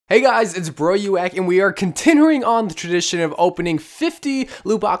Hey guys, it's Bro You Wack, and we are continuing on the tradition of opening 50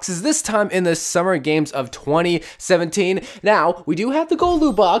 loot boxes, this time in the summer games of 2017. Now, we do have the gold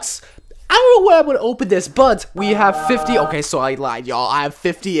loot box. I don't know when I'm going to open this, but we have 50. Okay, so I lied, y'all. I have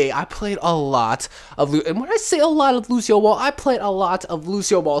 58. I played a lot of and when I say a lot of Lucio Ball, I played a lot of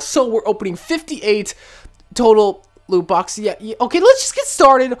Lucio Ball. So we're opening 58 total loot box. Yeah, okay, let's just get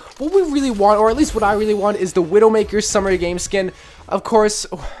started. What we really want, or at least what I really want, is the Widowmaker Summer Game skin. Of course,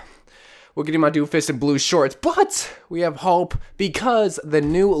 we're getting my Doomfist in blue shorts, but we have hope because the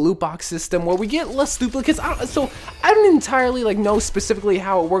new loot box system where we get less duplicates. So I don't entirely know specifically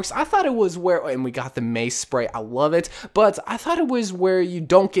how it works. I thought it was where, and we got the mace spray. I love it, but I thought it was where you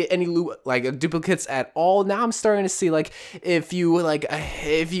don't get any loot duplicates at all. Now I'm starting to see if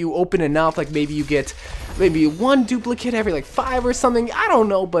you open enough, maybe you get maybe one duplicate every 5 or something. I don't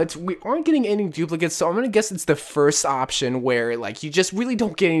know, but we aren't getting any duplicates, so I'm gonna guess it's the first option where you just really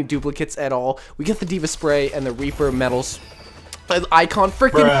don't get any duplicates at all. We get the Diva spray and the Reaper medals icon.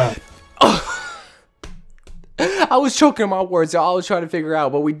 Freaking I was choking my words, y'all. I was trying to figure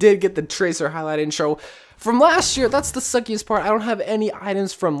out, but we did get the Tracer highlight intro from last year. That's the suckiest part. I don't have any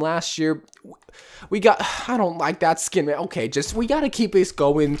items from last year. I don't like that skin, man. Okay, we gotta keep this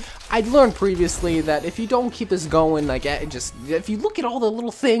going. I learned previously that if you don't keep this going, if you look at all the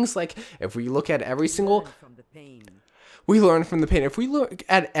little things, if we look at every single, we learn from the pain. If we look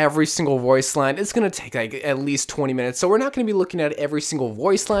at every single voice line, it's gonna take at least 20 minutes. So we're not gonna be looking at every single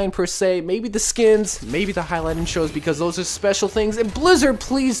voice line per se. Maybe the skins, maybe the highlight intros, because those are special things. And Blizzard,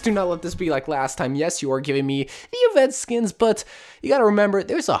 please do not let this be like last time. Yes, you are giving me the event skins, but you gotta remember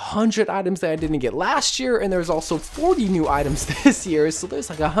there's 100 items that I didn't get last year, and there's also 40 new items this year. So there's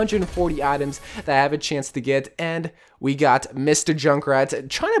 140 items that I have a chance to get. And we got Mr. Junkrat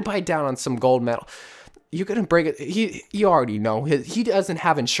trying to bite down on some gold medal. You're gonna break it. You already know he doesn't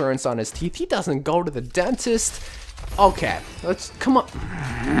have insurance on his teeth. He doesn't go to the dentist. Okay, come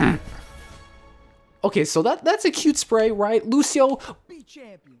on. Okay, so that's a cute spray, right? Lucio, be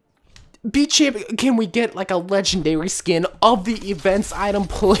champion. Can we get a legendary skin of the events item,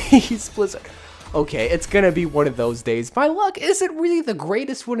 please, Blizzard? Okay, it's gonna be one of those days. My luck isn't really the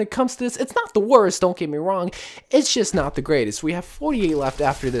greatest when it comes to this. It's not the worst, don't get me wrong. It's just not the greatest. We have 48 left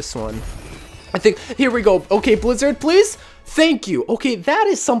after this one. I think, here we go. Okay, Blizzard, please. Thank you. Okay, that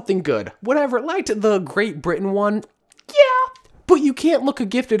is something good. Whatever, liked the Great Britain one. Yeah, but you can't look a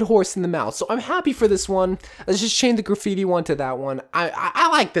gifted horse in the mouth. So I'm happy for this one. Let's just change the graffiti one to that one. I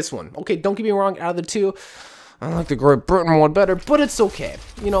like this one. Okay, don't get me wrong, out of the two, I like the Great Britain one better, but it's okay.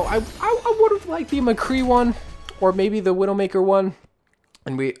 You know, I would have liked the McCree one, or maybe the Widowmaker one.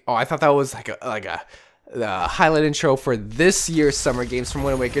 And I thought that was the highlight intro for this year's summer games from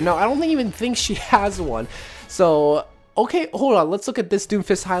Widowmaker. No, I don't even think she has one. So, okay, hold on. Let's look at this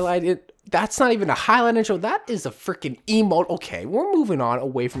Doomfist highlight. That's not even a highlight intro. That is a freaking emote. Okay, we're moving on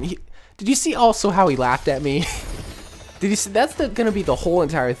away from. Did you see also how he laughed at me? Did you see? That's gonna be the whole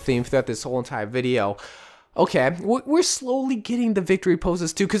entire theme throughout this whole entire video. Okay, we're slowly getting the victory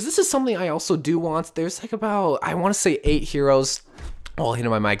poses too, because this is something I also do want. There's about, I want to say 8 heroes. Oh,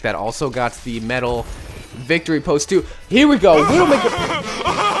 hitting my mic. That also got the medal victory pose too. Here we go.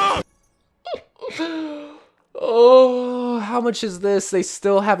 Oh, how much is this? They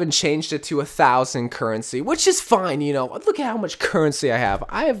still haven't changed it to 1,000 currency, which is fine, you know. Look at how much currency I have.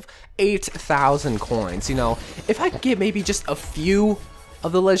 I have 8,000 coins, you know. If I can get maybe just a few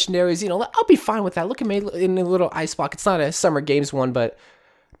of the legendaries, you know, I'll be fine with that. Look at me in a little ice block. It's not a Summer Games one, but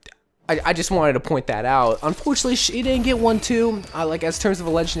I just wanted to point that out. Unfortunately, she didn't get one too. As terms of a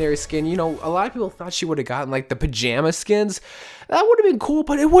legendary skin, you know, a lot of people thought she would have gotten the pajama skins. That would have been cool,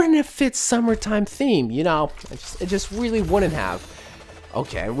 but it wouldn't have fit summertime theme, you know. It just really wouldn't have.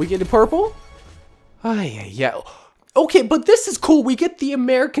 Okay, we get a purple. Yeah. Okay, but this is cool. We get the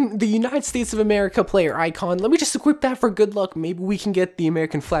United States of America player icon. Let me just equip that for good luck. Maybe we can get the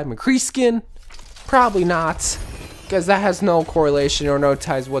American flag McCree skin. Probably not, because that has no correlation or no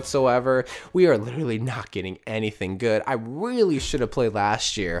ties whatsoever. We are literally not getting anything good. I really should have played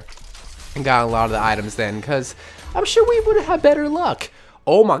last year and got a lot of the items then, because I'm sure we would have had better luck.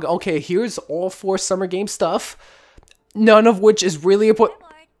 Oh my god. Okay, here's all 4 summer game stuff, none of which is really important.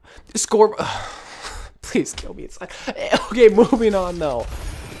 Score. Please kill me. It's okay, moving on though.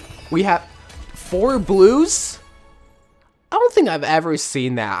 We have 4 blues. I don't think I've ever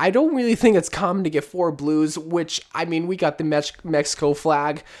seen that. I don't really think it's common to get 4 blues, which, I mean, we got the Mexico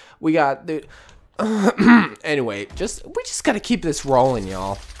flag. We got the... Anyway, we just gotta keep this rolling,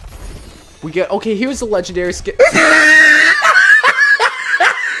 y'all. Okay, here's the legendary skin.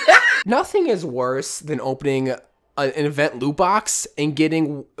 Nothing is worse than opening an event loot box and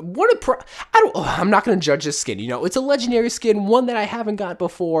getting I'm not gonna judge this skin. You know, it's a legendary skin, one that I haven't got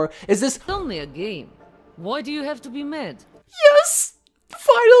before. Is this? It's only a game. Why do you have to be mad? Yes,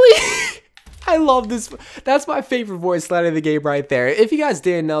 finally. I love this. That's my favorite voice line of the game right there. If you guys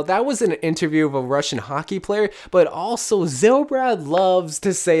didn't know, that was an interview of a Russian hockey player, but also Zilbrad loves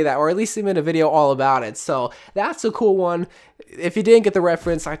to say that, or at least he made a video all about it. So that's a cool one. If you didn't get the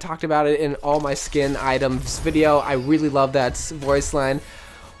reference, I talked about it in all my skin items video. I really love that voice line.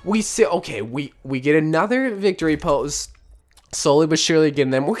 We see, okay, we get another victory pose. Slowly but surely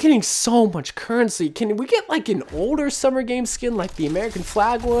getting them. We're getting so much currency. Can we get like an older summer game skin, like the American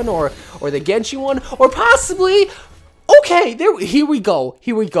flag one, or the Genji one, or possibly? Okay, here we go.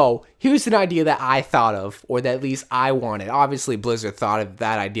 Here's an idea that I thought of, or that at least I wanted. Obviously, Blizzard thought of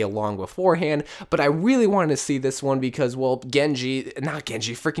that idea long beforehand, but I really wanted to see this one because, well,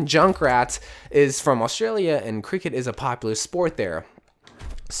 freaking Junkrat is from Australia, and cricket is a popular sport there.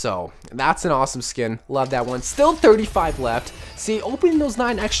 So, that's an awesome skin. Love that one. Still 35 left. See, opening those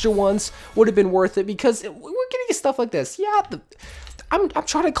 9 extra ones would have been worth it because we're getting stuff like this. Yeah, I'm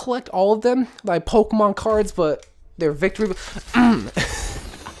trying to collect all of them, like Pokemon cards, but they're victory.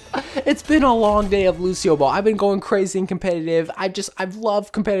 It's been a long day of Lucio Ball. I've been going crazy and competitive. I've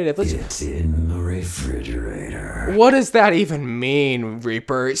loved competitive. It's in the refrigerator. What does that even mean,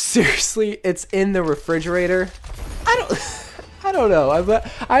 Reaper? Seriously, it's in the refrigerator? I don't know.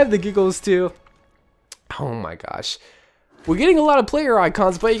 I have the giggles too. Oh my gosh. We're getting a lot of player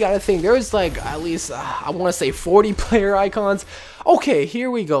icons, but you gotta think, there's like at least, I wanna say 40 player icons. Okay,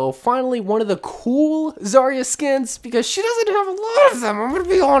 here we go. Finally, one of the cool Zarya skins, because she doesn't have a lot of them, I'm gonna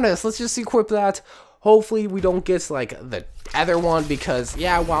be honest. Let's just equip that. Hopefully we don't get like the other one, because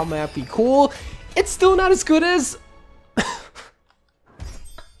yeah, while map be cool, it's still not as good as...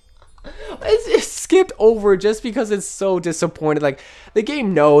 It's skipped over just because it's so disappointed. Like, the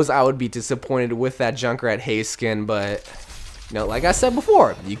game knows I would be disappointed with that Junkrat Hay skin, but, you know, like I said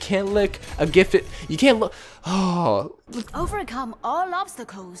before, you can't lick a gifted, you can't look, oh. Overcome all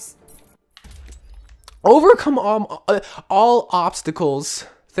obstacles. Overcome all obstacles.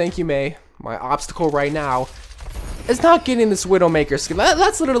 Thank you, May. My obstacle right now is not getting this Widowmaker skin.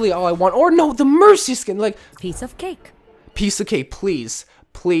 That's literally all I want. Or no, the Mercy skin, like. Piece of cake. Piece of cake, please.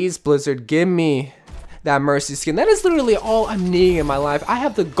 Please, Blizzard, give me that Mercy skin. That is literally all I'm needing in my life. I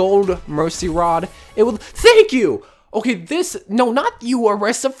have the gold Mercy Rod. It will. Thank you! Okay, this. No, not you,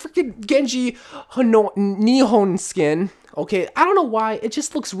 Arresta. Freaking Genji Nihon skin. Okay, I don't know why. It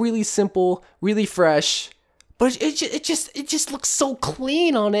just looks really simple, really fresh. But it just looks so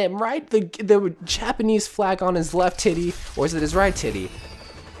clean on him, right? The Japanese flag on his left titty. Or is it his right titty?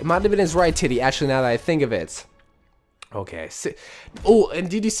 It might have been his right titty, actually, now that I think of it. Okay, so, oh, and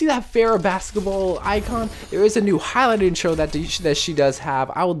did you see that Farrah basketball icon? There is a new highlight intro that she does have.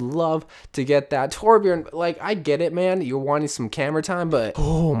 I would love to get that. Torbjorn, like, I get it, man. You're wanting some camera time, but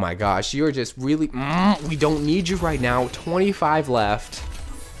oh my gosh, you're just really, we don't need you right now. 25 left.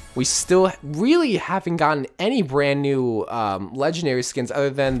 We still really haven't gotten any brand new legendary skins other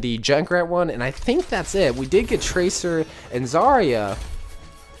than the Junkrat one, and I think that's it. We did get Tracer and Zarya.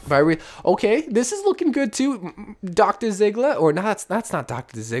 Okay, this is looking good too. Dr. Ziegler, or not, that's not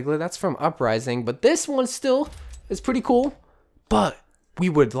Dr. Ziegler, that's from Uprising, but this one still is pretty cool. But we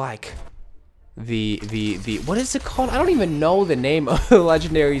would like the what is it called? I don't even know the name of the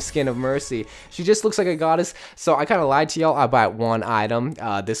legendary skin of Mercy. She just looks like a goddess. So I kind of lied to y'all. I bought one item.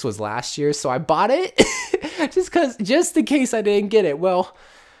 This was last year, so I bought it just in case I didn't get it. Well,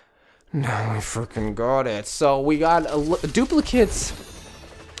 now we freaking got it. So we got a duplicates.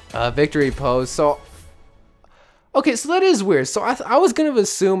 Victory pose. So okay, so that is weird. So I was gonna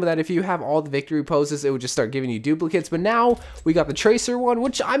assume that if you have all the victory poses, it would just start giving you duplicates, but now we got the Tracer one,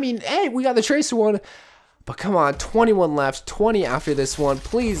 which, I mean, hey, we got the Tracer one, but come on, 21 left, 20 after this one.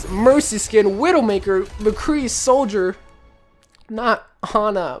 Please, Mercy skin, Widowmaker, McCree, Soldier, not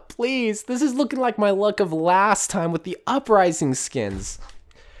Hana, please. This is looking like my luck of last time with the Uprising skins.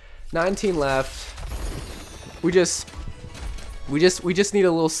 19 left. We just need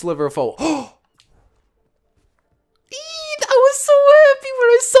a little sliver of hope. Oh! I was so happy when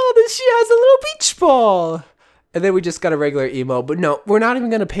I saw that she has a little beach ball. And then we just got a regular emo. But no, we're not even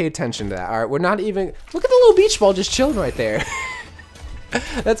going to pay attention to that. All right, we're not even... Look at the little beach ball just chilling right there.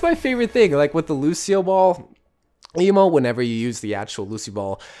 That's my favorite thing. Like with the Lucio Ball emo, whenever you use the actual Lucio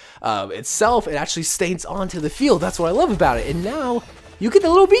Ball itself, it actually stains onto the field. That's what I love about it. And now you get the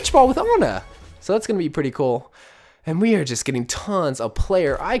little beach ball with Ana. So that's going to be pretty cool. And we are just getting tons of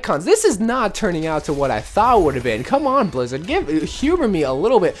player icons. This is not turning out to what I thought would have been. Come on, Blizzard. Humor me a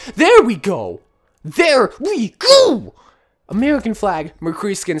little bit. There we go. There we go! American flag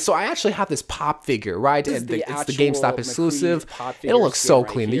McCree skin. So I actually have this pop figure, right? And it's the GameStop exclusive. It looks so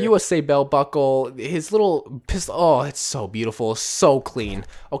clean. The USA belt buckle, his little pistol. Oh, it's so beautiful, so clean.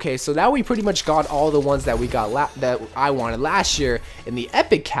 Okay, so now we pretty much got all the ones that we got that I wanted last year in the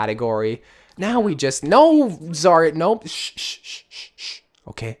epic category. Now we just Zarya. Nope. Shh.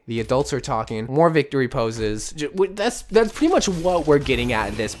 Okay, the adults are talking. More victory poses. That's pretty much what we're getting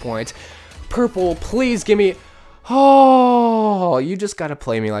at this point. Purple, please give me. Oh, you just gotta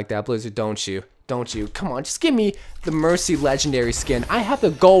play me like that, Blizzard, don't you? Don't you? Come on, just give me the Mercy legendary skin. I have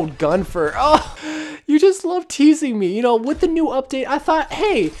the gold gun for. Oh, you just love teasing me. You know, with the new update, I thought,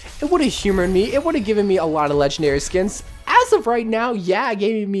 hey, it would have humored me. It would have given me a lot of legendary skins. As of right now, yeah, it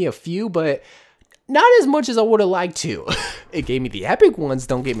gave me a few, but not as much as I would have liked to. It gave me the epic ones,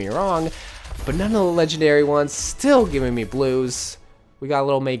 don't get me wrong, but none of the legendary ones. Still giving me blues. We got a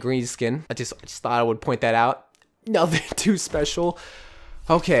little May Green skin. I just thought I would point that out. Nothing too special.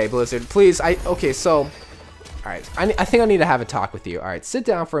 Okay, Blizzard, please. Okay, so, all right. I think I need to have a talk with you. All right, sit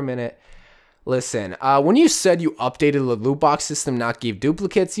down for a minute. Listen, when you said you updated the loot box system, not give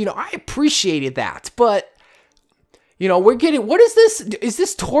duplicates, you know, I appreciated that, but you know, we're getting. What is this? Is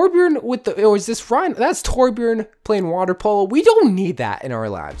this Torbjorn with the? Or is this Ryan? That's Torbjorn playing water polo. We don't need that in our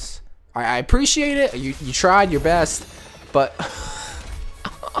lives. I appreciate it. You tried your best, but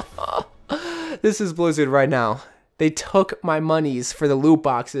this is Blizzard right now. They took my monies for the loot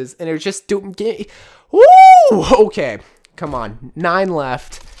boxes, and they're just doing. Woo! Okay, come on, 9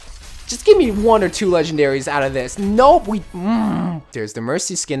 left. Just give me 1 or 2 legendaries out of this. Nope, There's the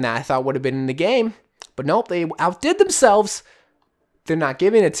Mercy skin that I thought would have been in the game, but nope, they outdid themselves. They're not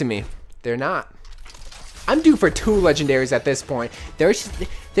giving it to me. They're not. I'm due for 2 legendaries at this point. They're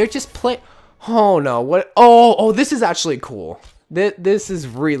just playing. Oh no! What? Oh, this is actually cool. This is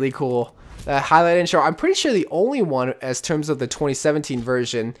really cool. Highlight intro. I'm pretty sure the only one, as terms of the 2017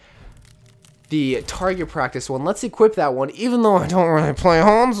 version, the target practice one. Let's equip that one, even though I don't really play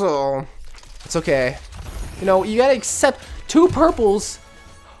Hanzo. It's okay. You know, you gotta accept 2 purples.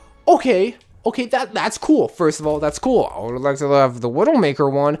 Okay, that's cool. First of all, that's cool. I would like to have the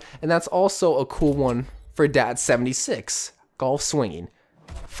Widowmaker one, and that's also a cool one for Dad 76. Golf swinging.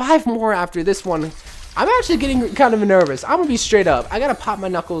 5 more after this one. I'm actually getting kind of nervous. I'm gonna be straight up. I gotta pop my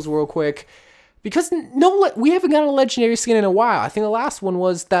knuckles real quick because we haven't got a legendary skin in a while. I think the last one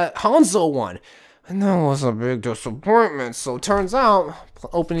was that Hanzo one, and that was a big disappointment. So it turns out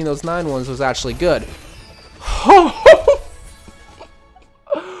opening those 9 ones was actually good.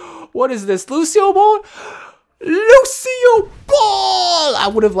 What is this, Lucio Ball? Lucio Ball! I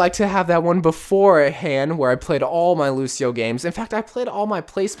would have liked to have that one beforehand, where I played all my Lucio games. In fact, I played all my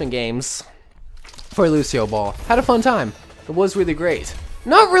placement games for Lucio Ball. Had a fun time. It was really great.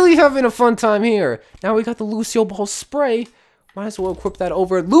 Not really having a fun time here. Now we got the Lucio Ball spray. Might as well equip that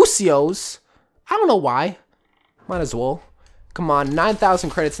over Lucio's. I don't know why. Might as well. Come on, 9,000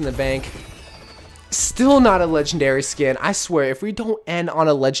 credits in the bank. Still not a legendary skin. I swear, if we don't end on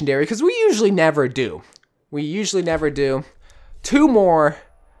a legendary, because we usually never do. We usually never do. 2 more.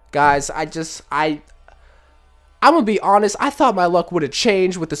 Guys, I'm gonna be honest. I thought my luck would have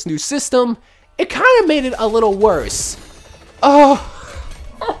changed with this new system. It kind of made it a little worse. Oh.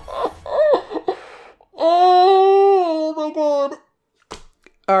 Oh my god.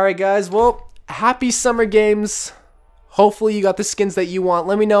 Alright guys, well, happy summer games. Hopefully you got the skins that you want.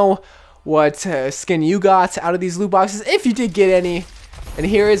 Let me know what skin you got out of these loot boxes, if you did get any. And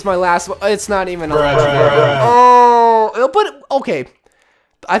here is my last one. It's not even a legendary. Oh, but okay.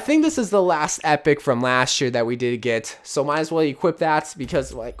 I think this is the last epic from last year that we did get, so might as well equip that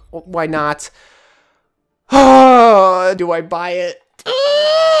because, like, why not? Do I buy it?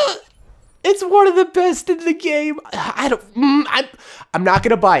 It's one of the best in the game. I'm not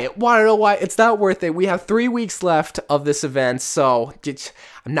gonna buy it. Wanna know why? It's not worth it. We have 3 weeks left of this event, so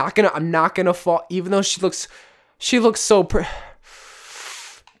I'm not gonna fall. Even though she looks so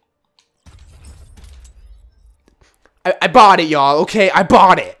I bought it, y'all, okay? I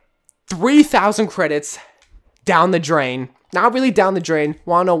bought it. 3,000 credits down the drain. Not really down the drain.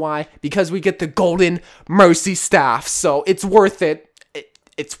 Wanna know why? Because we get the golden Mercy staff. So it's worth it.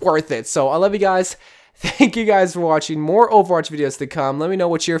 It's worth it. So I love you guys. Thank you guys for watching. More Overwatch videos to come. Let me know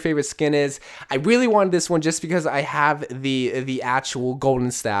what your favorite skin is. I really wanted this one just because I have the actual golden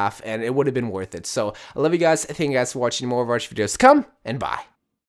staff, and it would have been worth it. So I love you guys. Thank you guys for watching. More Overwatch videos to come, and bye.